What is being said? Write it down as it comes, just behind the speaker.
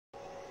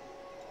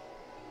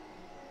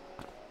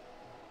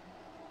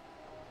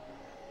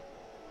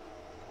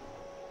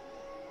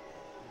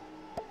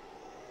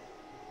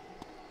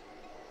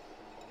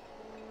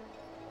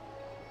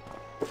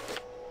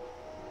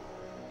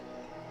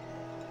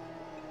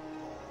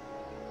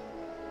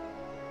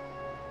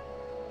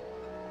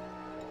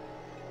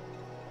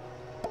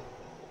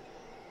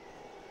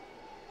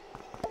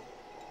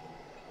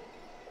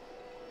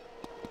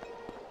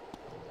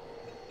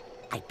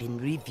been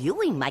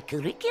reviewing my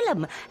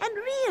curriculum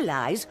and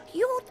realize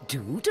you're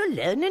due to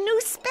learn a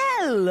new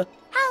spell.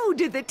 How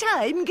did the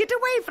time get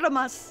away from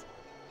us?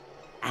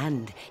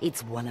 And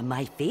it's one of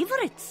my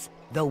favorites,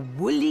 the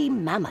woolly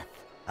mammoth,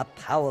 a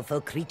powerful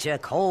creature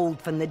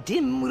called from the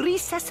dim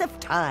recess of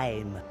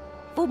time.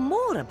 For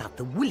more about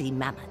the woolly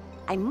mammoth,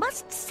 I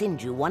must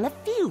send you on a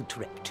field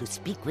trip to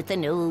speak with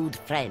an old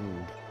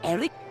friend,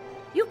 Eric.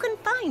 You can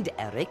find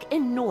Eric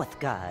in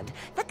Northgard,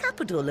 the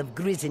capital of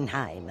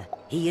Grisenheim.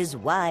 He is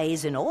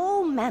wise in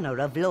all manner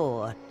of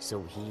lore,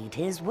 so heed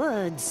his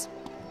words.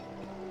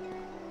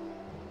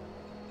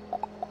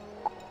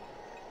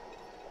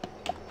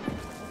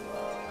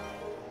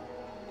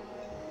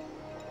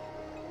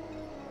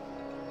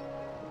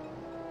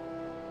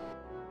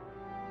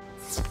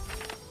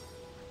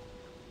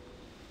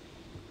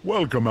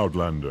 Welcome,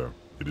 Outlander.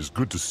 It is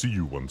good to see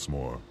you once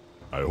more.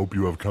 I hope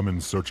you have come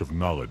in search of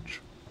knowledge.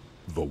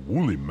 The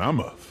woolly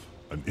mammoth,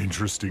 an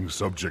interesting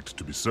subject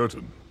to be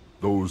certain.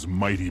 Those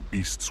mighty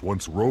beasts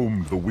once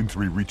roamed the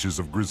wintry reaches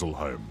of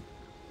Griselheim.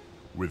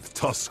 With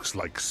tusks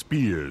like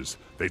spears,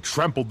 they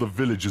trampled the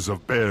villages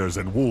of bears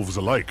and wolves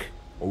alike.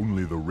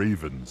 Only the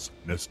ravens,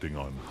 nesting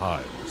on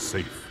high, were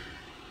safe.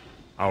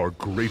 Our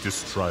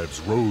greatest tribes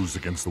rose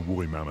against the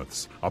woolly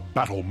mammoths, a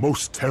battle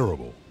most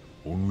terrible.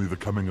 Only the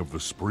coming of the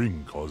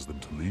spring caused them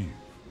to leave.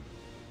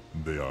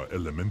 They are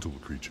elemental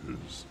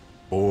creatures,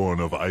 born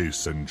of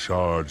ice and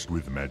charged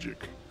with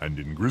magic, and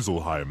in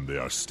Griselheim they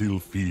are still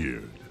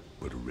feared,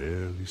 but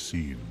rarely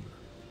seen.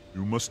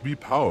 You must be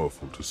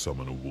powerful to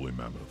summon a woolly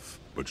mammoth,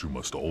 but you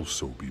must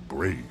also be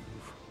brave,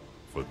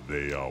 for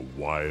they are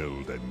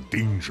wild and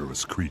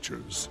dangerous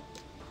creatures.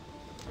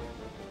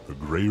 The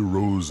Grey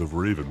Rose of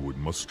Ravenwood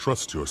must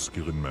trust your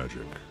skill in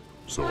magic,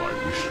 so I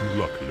wish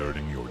you luck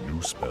learning your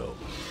new spell.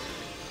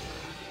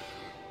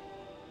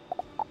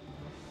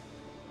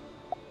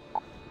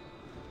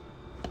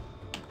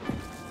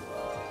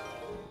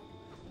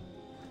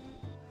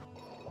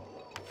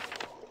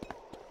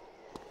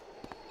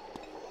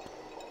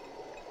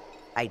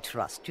 I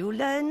trust you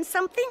learned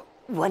something?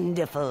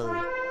 Wonderful.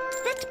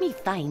 Let me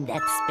find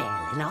that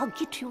spell and I'll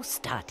get you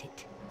started.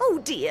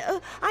 Oh dear,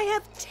 I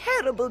have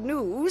terrible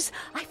news.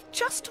 I've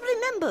just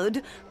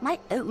remembered. My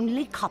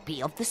only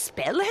copy of the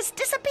spell has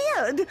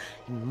disappeared.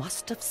 It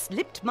must have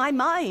slipped my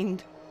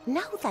mind.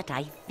 Now that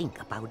I think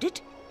about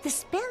it, the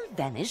spell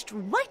vanished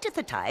right at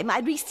the time I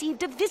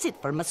received a visit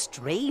from a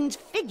strange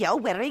figure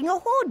wearing a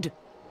hood.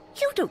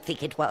 You don't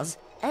think it was?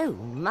 Oh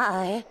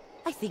my.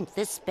 I think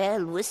the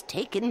spell was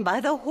taken by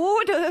the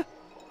Hoarder.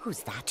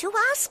 Who's that, you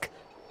ask?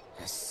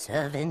 A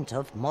servant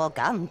of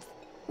Morganth.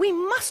 We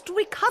must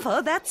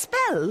recover that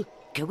spell.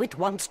 Go at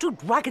once to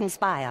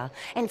Dragonspire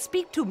and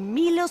speak to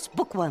Milos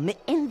Bookworm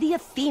in the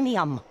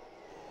Athenaeum.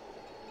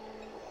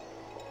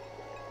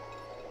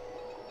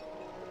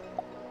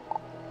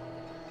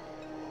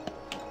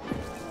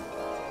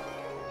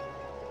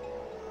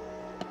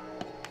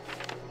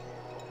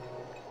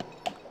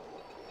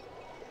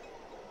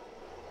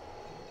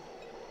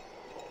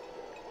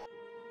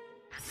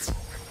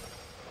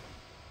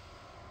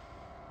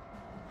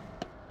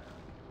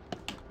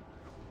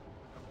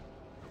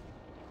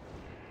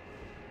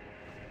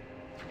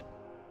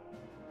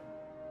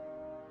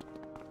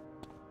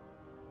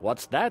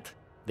 What's that?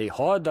 The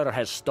Hoarder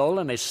has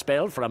stolen a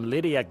spell from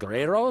Lydia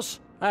Greyrose?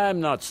 I'm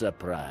not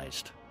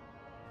surprised.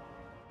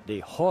 The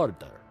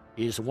Hoarder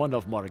is one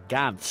of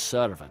Morganth's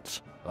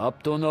servants.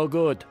 Up to no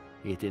good.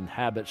 It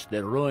inhabits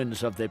the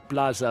ruins of the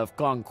Plaza of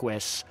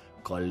Conquests,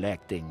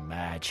 collecting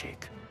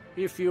magic.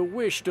 If you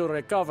wish to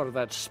recover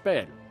that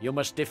spell, you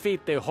must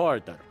defeat the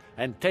Hoarder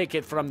and take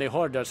it from the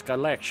Hoarder's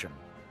collection.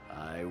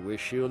 I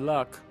wish you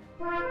luck.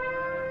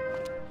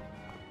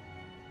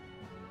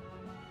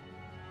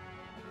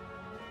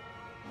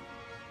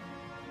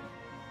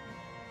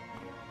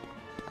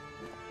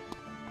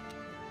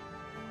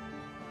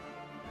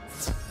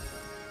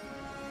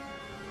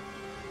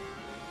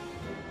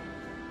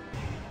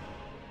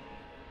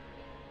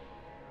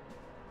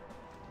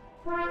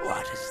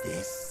 What is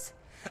this?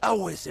 A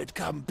wizard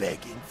come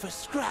begging for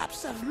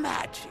scraps of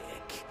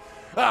magic.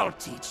 I'll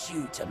teach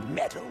you to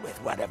meddle with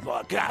one of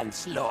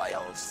Morganth's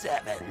loyal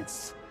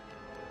servants.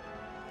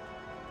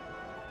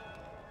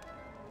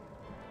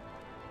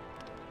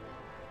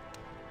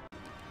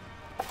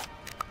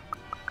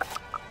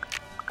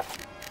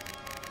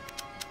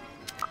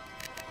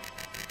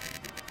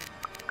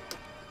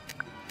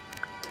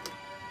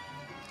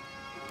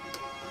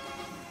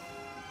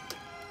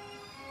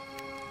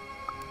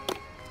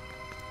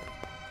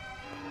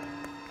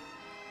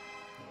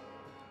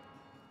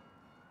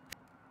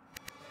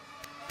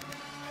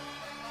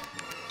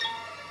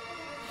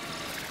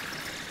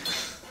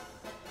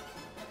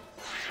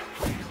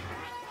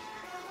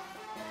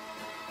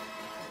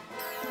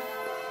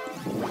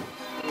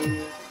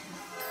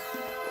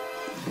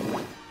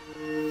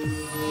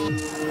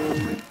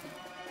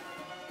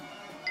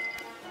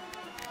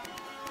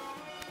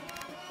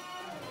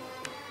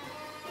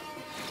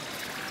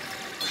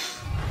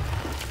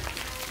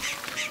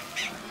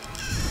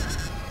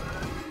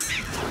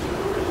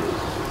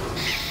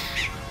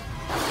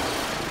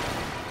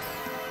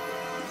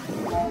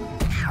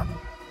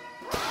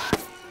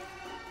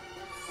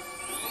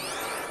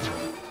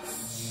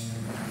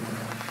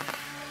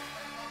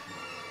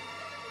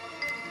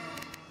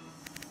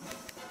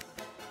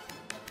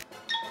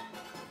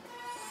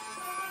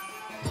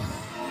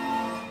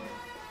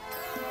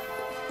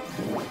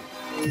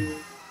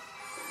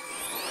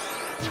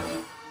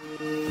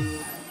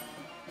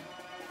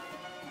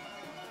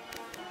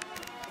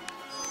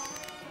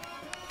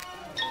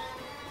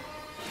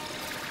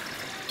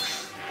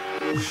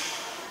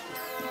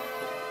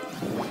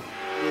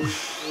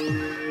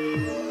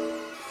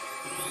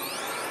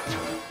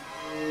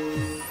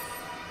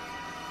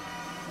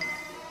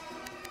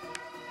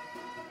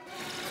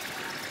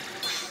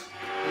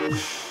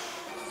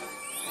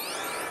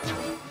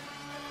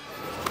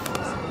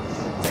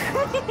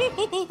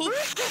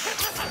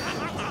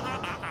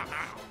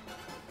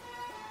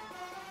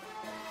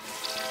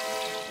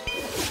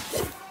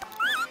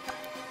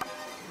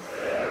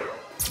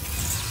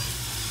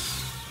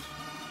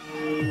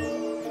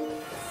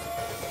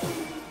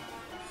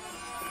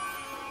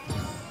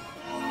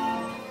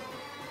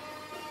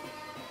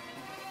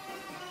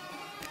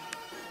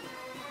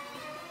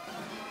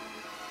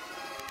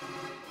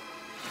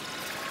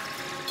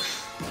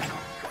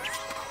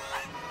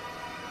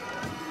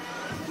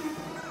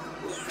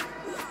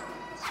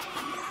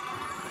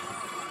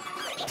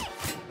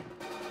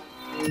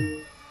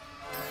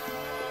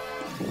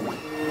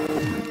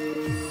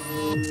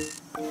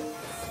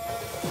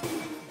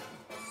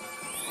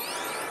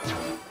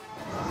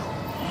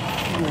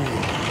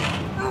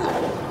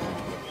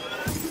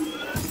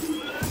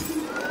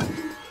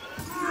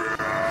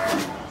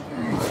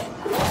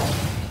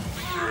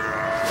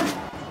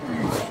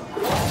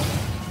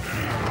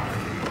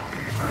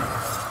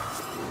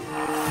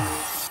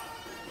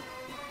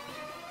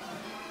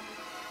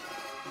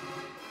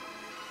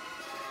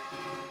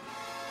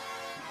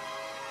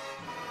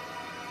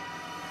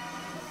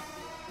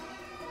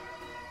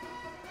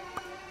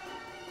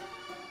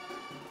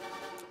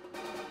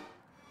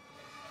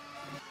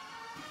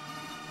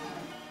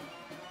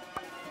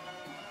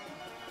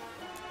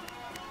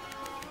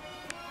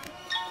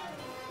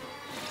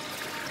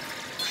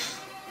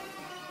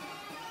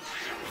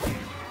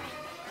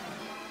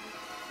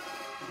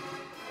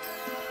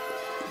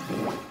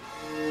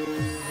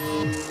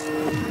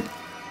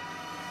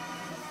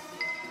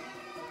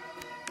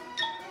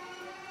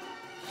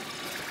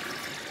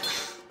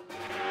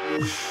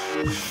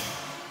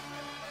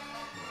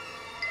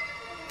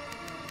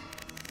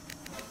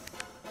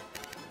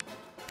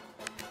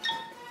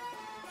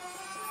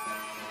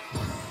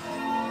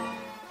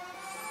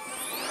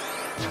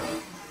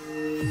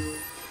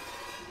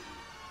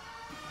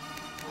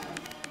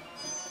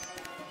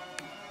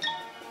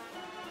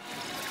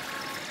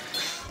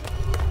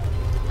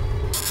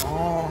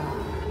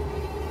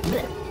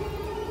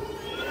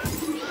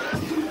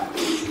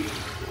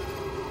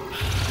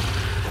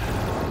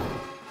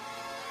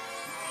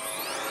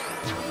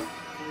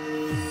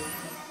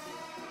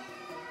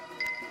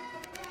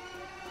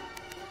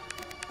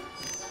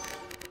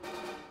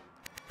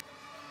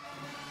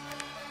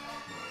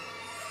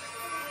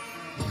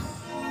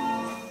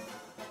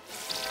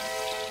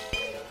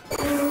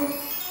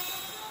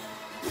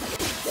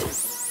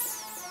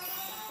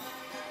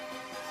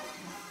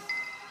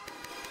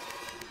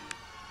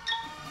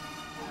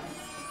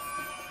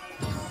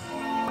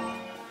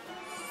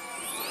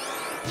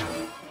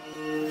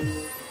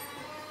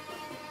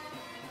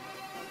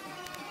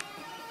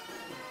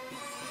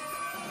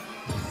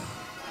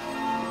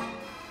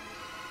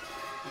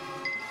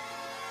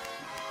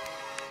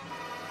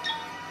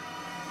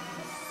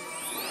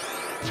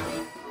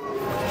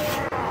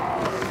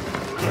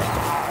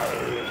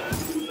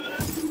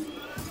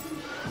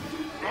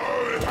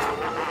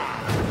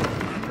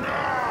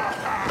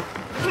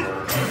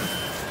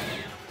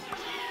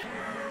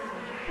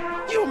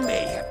 You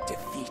may have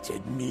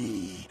defeated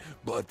me,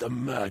 but the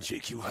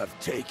magic you have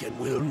taken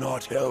will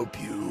not help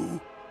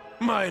you.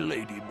 My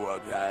Lady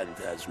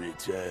Morganthe has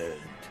returned,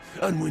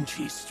 and when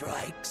she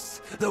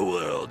strikes, the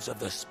worlds of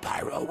the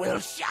spiral will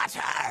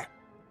shatter!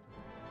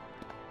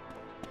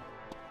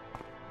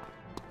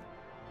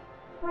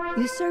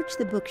 You search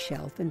the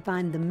bookshelf and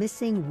find the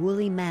missing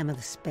woolly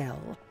mammoth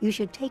spell. You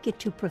should take it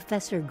to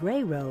Professor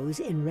Greyrose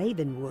in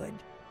Ravenwood.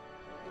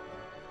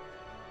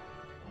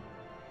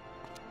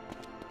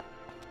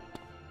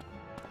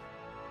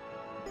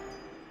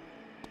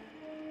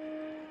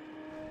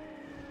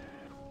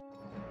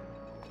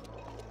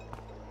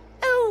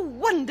 Oh,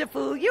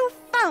 wonderful! You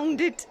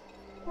found it!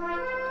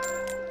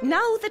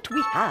 Now that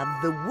we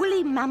have the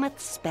woolly mammoth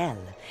spell,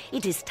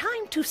 it is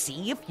time to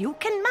see if you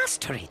can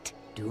master it.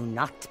 Do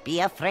not be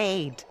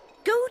afraid.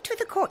 Go to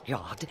the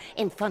courtyard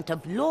in front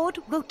of Lord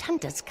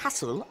Rotunda's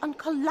castle on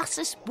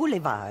Colossus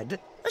Boulevard.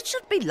 It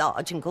should be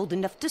large and gold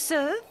enough to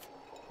serve.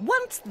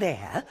 Once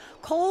there,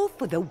 call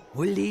for the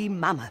woolly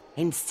mammoth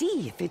and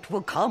see if it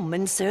will come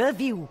and serve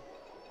you.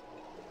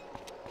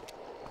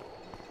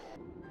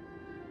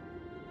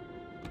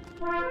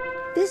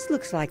 This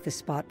looks like the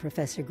spot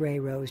Professor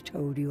Greyrose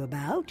told you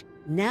about.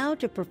 Now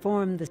to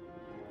perform the...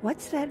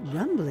 What's that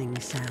rumbling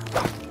sound?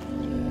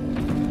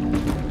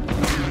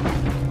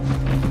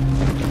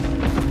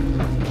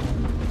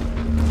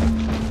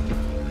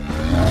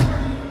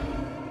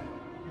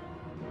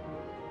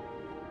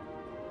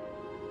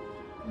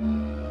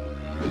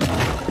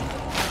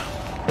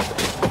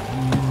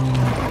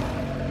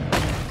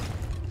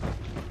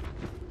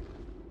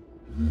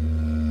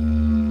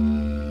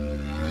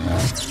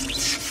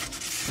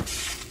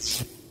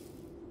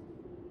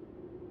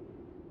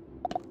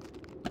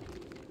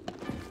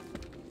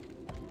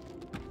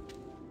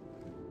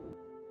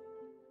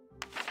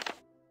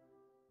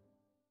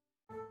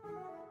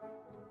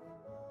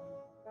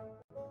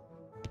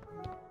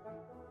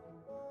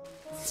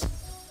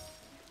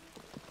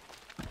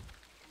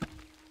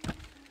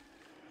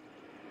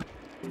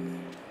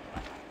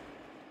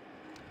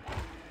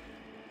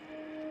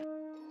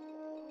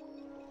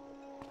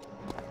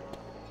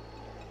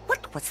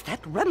 What was that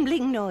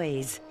rumbling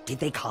noise? Did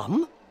they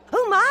come?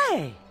 Oh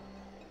my!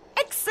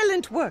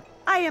 Excellent work!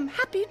 I am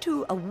happy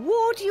to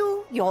award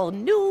you your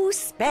new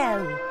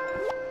spell.